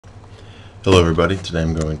Hello everybody, today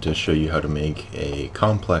I'm going to show you how to make a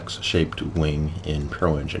complex shaped wing in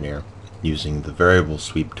Pro Engineer using the variable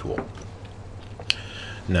sweep tool.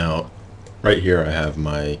 Now right here I have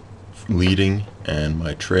my leading and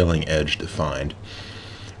my trailing edge defined,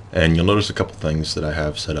 and you'll notice a couple things that I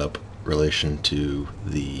have set up in relation to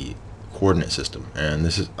the coordinate system, and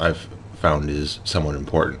this is I've found is somewhat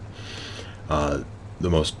important. The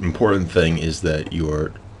most important thing is that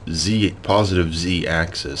your positive z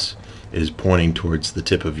axis is pointing towards the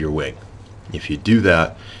tip of your wing. If you do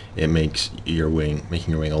that, it makes making your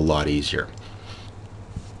wing a lot easier.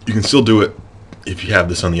 You can still do it if you have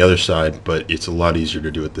this on the other side, but it's a lot easier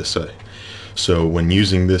to do it this side. So when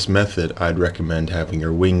using this method, I'd recommend having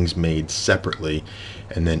your wings made separately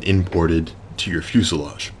and then imported to your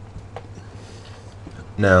fuselage.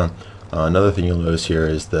 Now, another thing you'll notice here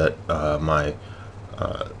is that my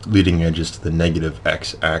leading edge is to the negative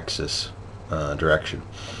x-axis direction.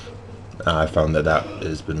 I found that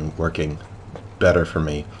has been working better for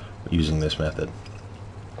me using this method.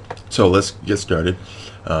 So let's get started.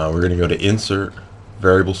 We're going to go to Insert,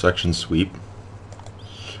 Variable Section Sweep,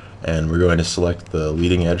 and we're going to select the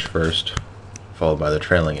leading edge first, followed by the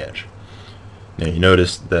trailing edge. Now you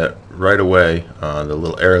notice that right away the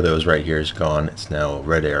little arrow that was right here is gone. It's now a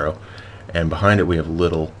red arrow, and behind it we have a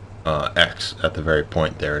little X at the very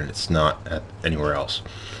point there, and it's not at anywhere else.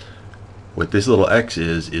 What this little X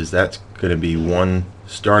is that's going to be one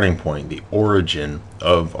starting point, the origin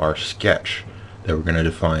of our sketch that we're going to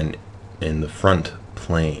define in the front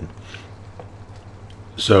plane.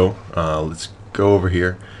 So let's go over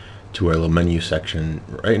here to our little menu section.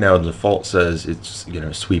 Right now the default says it's going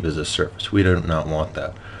to sweep as a surface. We do not want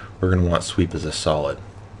that. We're going to want sweep as a solid.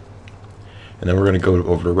 And then we're going to go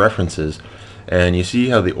over to references, and you see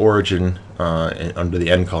how the origin under the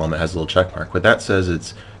end column it has a little check mark. What that says,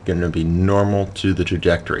 it's going to be normal to the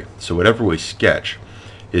trajectory. So whatever we sketch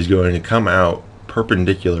is going to come out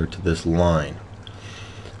perpendicular to this line.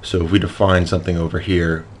 So if we define something over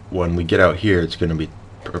here, when we get out here it's going to be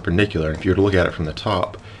perpendicular. And if you were to look at it from the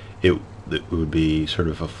top, it would be sort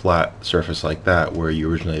of a flat surface like that, where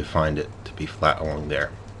you originally defined it to be flat along there.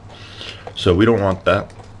 So we don't want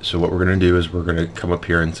that. So what we're going to do is we're going to come up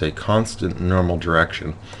here and say constant normal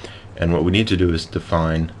direction, and what we need to do is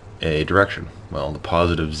define a direction. Well, the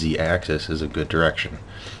positive z-axis is a good direction,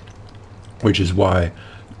 which is why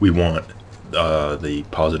we want the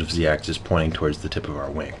positive z-axis pointing towards the tip of our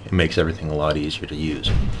wing. It makes everything a lot easier to use.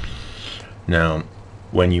 Now,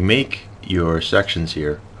 when you make your sections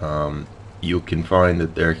here, you can find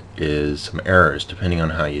that there is some errors depending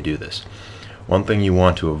on how you do this. One thing you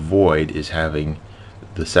want to avoid is having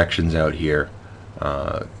the sections out here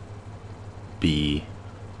be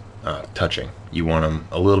touching. You want them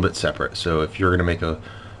a little bit separate. So if you're going to make a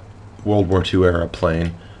World War II era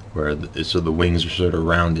plane where the wings are sort of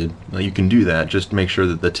rounded, well, you can do that. Just make sure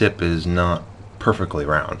that the tip is not perfectly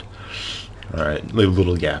round. Alright, leave a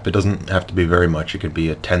little gap. It doesn't have to be very much. It could be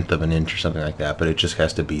 1/10 of an inch or something like that, but it just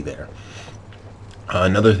has to be there.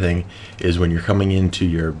 Another thing is when you're coming into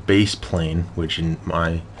your base plane, which in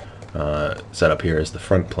my setup here is the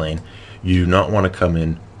front plane, you do not want to come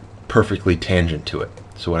in perfectly tangent to it.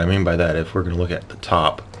 So what I mean by that, if we're going to look at the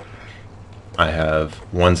top, I have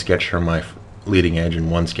one sketch for my leading edge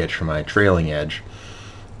and one sketch for my trailing edge,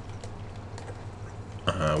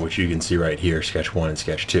 which you can see right here, sketch 1 and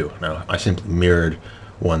sketch 2. Now I simply mirrored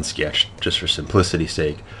one sketch just for simplicity's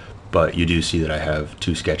sake, but you do see that I have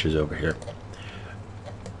two sketches over here.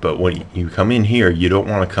 But when you come in here, you don't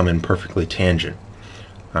want to come in perfectly tangent.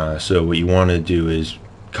 So what you want to do is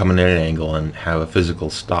come in at an angle and have a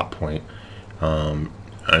physical stop point.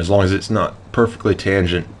 As long as it's not perfectly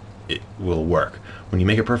tangent, it will work. When you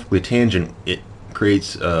make it perfectly tangent, it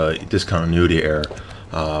creates a discontinuity error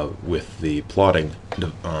with the plotting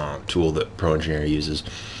tool that Pro Engineer uses,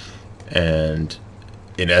 and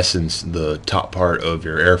in essence the top part of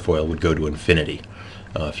your airfoil would go to infinity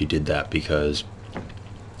if you did that, because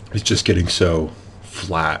it's just getting so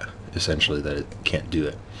flat essentially that it can't do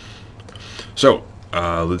it. So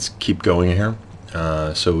let's keep going here.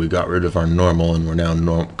 So we got rid of our normal and we're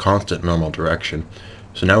now constant normal direction.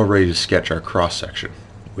 So now we're ready to sketch our cross section,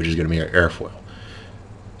 which is going to be our airfoil.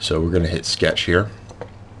 So we're going to hit sketch here,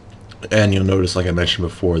 and you'll notice, like I mentioned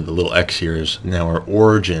before, the little X here is now our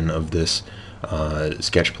origin of this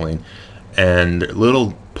sketch plane, and the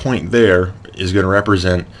little point there is going to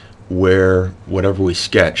represent where whatever we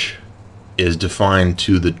sketch is defined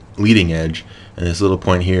to the leading edge, and this little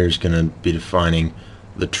point here is going to be defining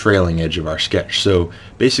the trailing edge of our sketch. So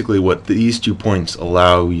basically what these 2 points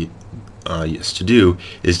allow us to do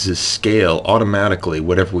is to scale automatically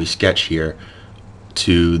whatever we sketch here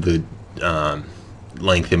to the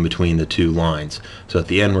length in between the two lines. So at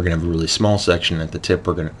the end we're going to have a really small section. At the tip,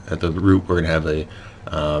 at the root, we're going to have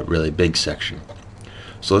a really big section.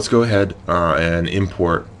 So let's go ahead and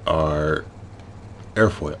import our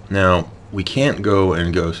airfoil. Now we can't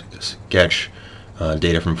go sketch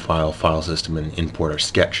data from file system and import our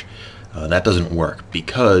sketch. That doesn't work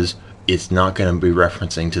because it's not going to be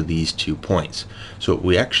referencing to these 2 points. So what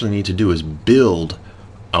we actually need to do is build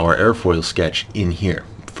our airfoil sketch in here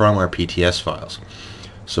from our PTS files.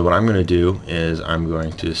 So what I'm going to do is I'm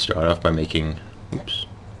going to start off by making a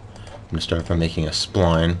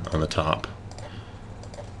spline on the top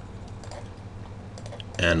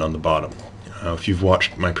and on the bottom. If you've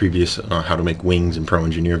watched my previous how to make wings in Pro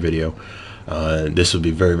Engineer video, this would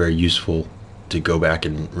be very, very useful to go back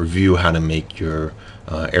and review how to make your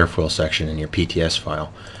airfoil section in your PTS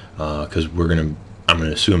file, because I'm going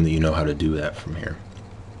to assume that you know how to do that from here.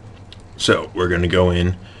 So we're going to go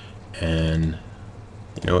in and,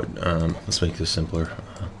 you know what, let's make this simpler.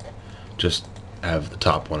 Just have the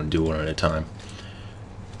top one and do one at a time.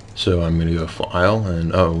 So I'm going to go File,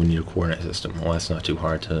 and we need a coordinate system. Well, that's not too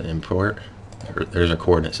hard to import. There's a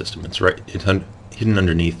coordinate system. It's hidden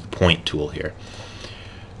underneath the point tool here.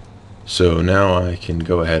 So now I can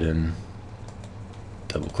go ahead and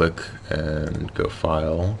double click and go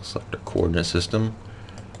File, select a coordinate system,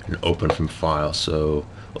 and open from File. So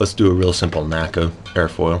let's do a real simple NACA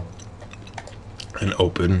airfoil and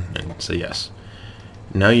open and say yes.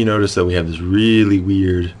 Now you notice that we have this really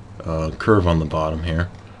weird curve on the bottom here.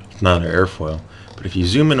 It's not our airfoil, but if you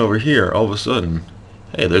zoom in over here, all of a sudden,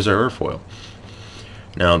 hey, there's our airfoil.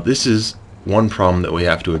 Now this is one problem that we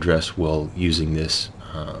have to address while using this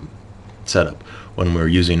setup. When we're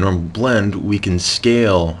using normal blend, we can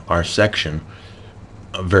scale our section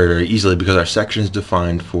very, very easily because our section is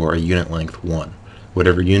defined for a unit length 1.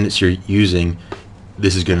 Whatever units you're using,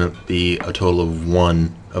 this is going to be a total of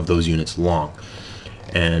 1 of those units long.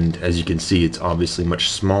 And as you can see, it's obviously much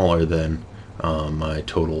smaller than my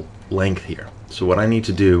total length here. So what I need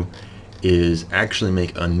to do is actually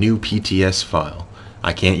make a new PTS file.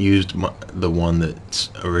 I can't use the one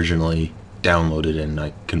that's originally downloaded and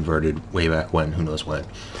I converted way back when, who knows when.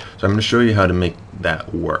 So I'm going to show you how to make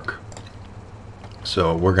that work.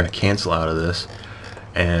 So we're going to cancel out of this,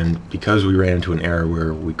 and because we ran into an error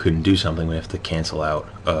where we couldn't do something, we have to cancel out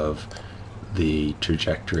of the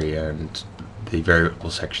trajectory and the variable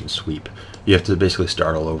section sweep. You have to basically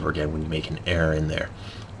start all over again when you make an error in there.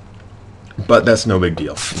 But that's no big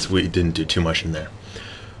deal, since we didn't do too much in there.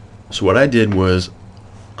 So what I did was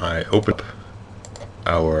I opened up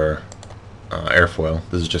our airfoil.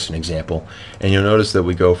 This is just an example, and you'll notice that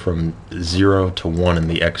we go from 0 to 1 in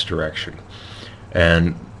the X direction.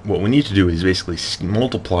 And what we need to do is basically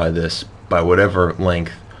multiply this by whatever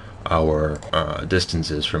length our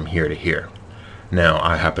distance is from here to here. Now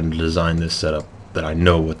I happen to design this setup that I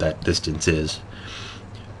know what that distance is,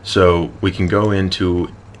 so we can go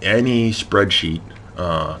into any spreadsheet,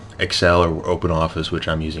 Excel or OpenOffice, which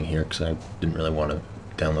I'm using here because I didn't really want to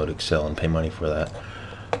download Excel and pay money for that.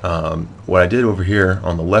 What I did over here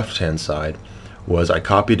on the left hand side was I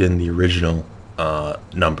copied in the original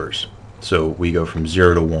numbers. So we go from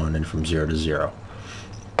 0 to 1 and from 0 to 0,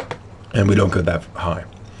 and we don't go that high.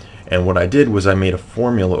 And what I did was I made a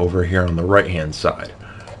formula over here on the right hand side,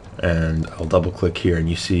 and I'll double click here and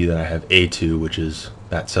you see that I have A2, which is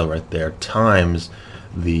that cell right there, times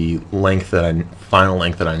the length that final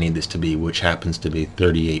length that I need this to be, which happens to be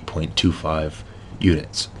 38.25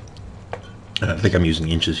 units. And I think I'm using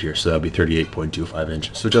inches here, so that'll be 38.25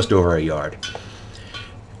 inches, so just over a yard.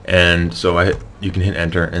 And so you can hit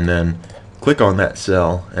enter and then click on that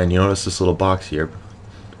cell, and you notice this little box here,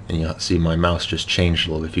 and you'll see my mouse just changed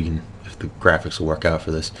a little bit. If the graphics will work out for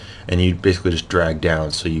this, and you basically just drag down,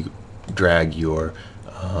 so you drag your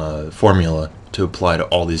formula to apply to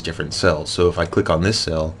all these different cells. So if I click on this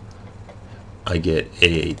cell, I get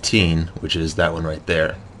A18, which is that one right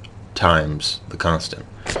there, times the constant.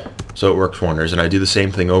 So it works wonders. And I do the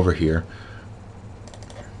same thing over here,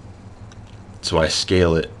 so I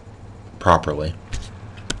scale it properly.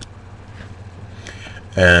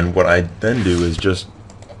 And what I then do is just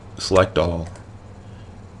select all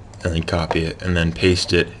and then copy it and then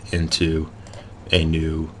paste it into a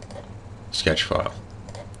new sketch file.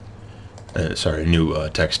 Sorry, a new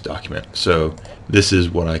text document. So this is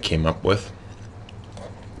what I came up with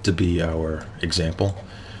to be our example.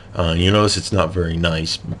 You notice it's not very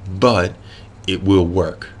nice, but it will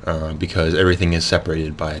work because everything is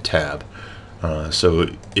separated by a tab. So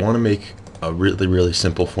if you want to make a really, really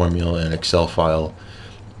simple formula in an Excel file,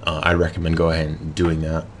 I recommend go ahead and doing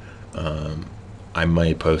that. I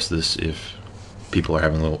might post this if people are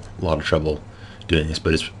having a lot of trouble doing this,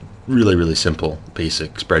 but it's really simple,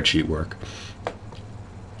 basic spreadsheet work.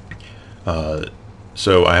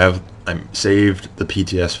 So I'm saved the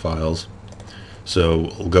PTS files.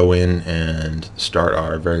 So we'll go in and start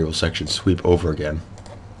our variable section sweep over again.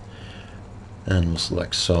 And we'll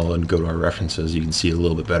select solid, go to our references. You can see it a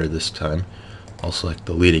little bit better this time. I'll select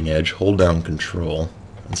the leading edge, hold down control,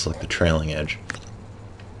 and select the trailing edge.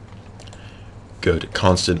 Go to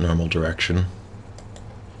constant normal direction,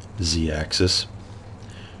 Z-axis,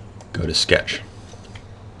 go to sketch.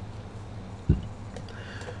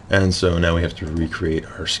 And so now we have to recreate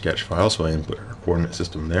our sketch file, so I input our coordinate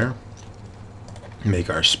system there. Make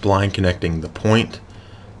our spline connecting the point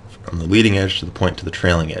from the leading edge to the point to the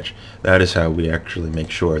trailing edge. That is how we actually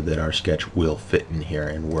make sure that our sketch will fit in here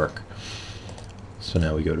and work. So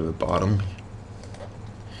now we go to the bottom,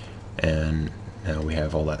 and now we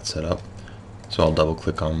have all that set up. So I'll double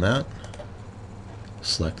click on that,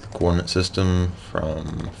 select the coordinate system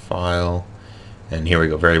from file, and here we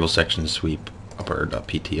go, variable section sweep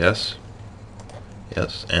upper.pts.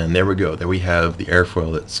 Yes, and there we go. There we have the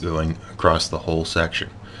airfoil that's going across the whole section.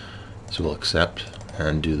 So we'll accept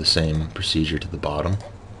and do the same procedure to the bottom.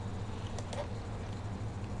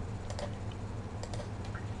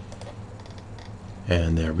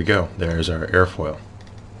 And there we go. There's our airfoil.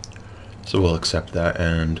 So we'll accept that,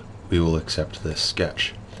 and we will accept this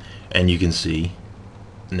sketch. And you can see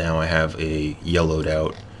now I have a yellowed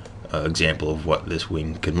out example of what this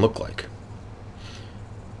wing can look like.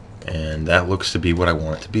 And that looks to be what I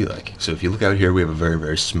want it to be like. So if you look out here, we have a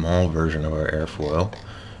very small version of our airfoil,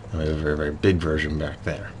 and we have a very big version back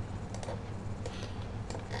there.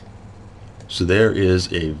 So there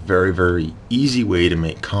is a very easy way to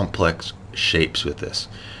make complex shapes with this.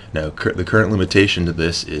 Now the current limitation to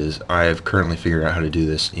this is I have currently figured out how to do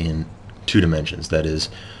this in 2 dimensions. That is,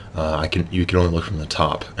 you can only look from the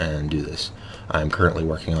top and do this. I'm currently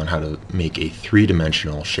working on how to make a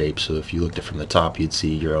 3-dimensional shape, so if you looked at it from the top, you'd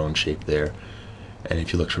see your own shape there, and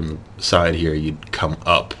if you looked from the side here, you'd come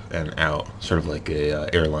up and out, sort of like a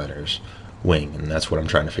airliner's wing, and that's what I'm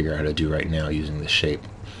trying to figure out how to do right now using this shape,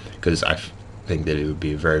 because I think that it would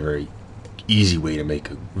be a very easy way to make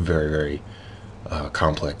a very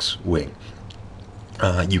complex wing.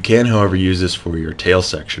 You can, however, use this for your tail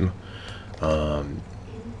section,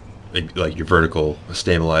 like your vertical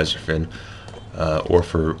stabilizer fin, or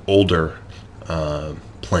for older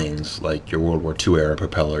planes like your World War II era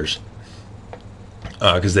propellers,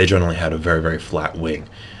 because they generally had a very flat wing.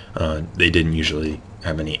 They didn't usually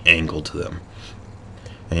have any angle to them,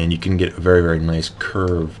 and you can get a very nice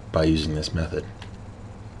curve by using this method.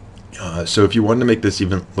 So if you wanted to make this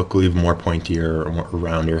look even more pointier or more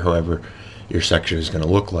roundier, however your section is going to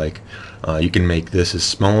look like, you can make this as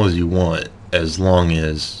small as you want, as long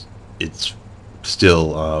as it's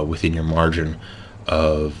still within your margin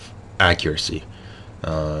of accuracy.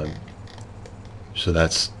 So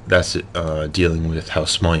that's dealing with how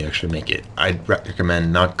small you actually make it. I'd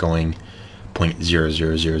recommend not going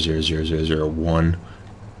 0.00000001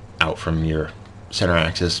 out from your center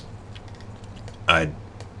axis. I'd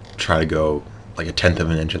try to go like 1/10 of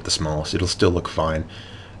an inch at the smallest. It'll still look fine,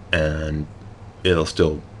 and it'll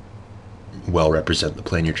still well represent the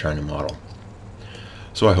plane you're trying to model.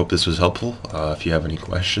 So I hope this was helpful. If you have any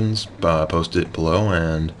questions, post it below,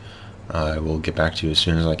 and I will get back to you as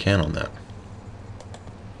soon as I can on that.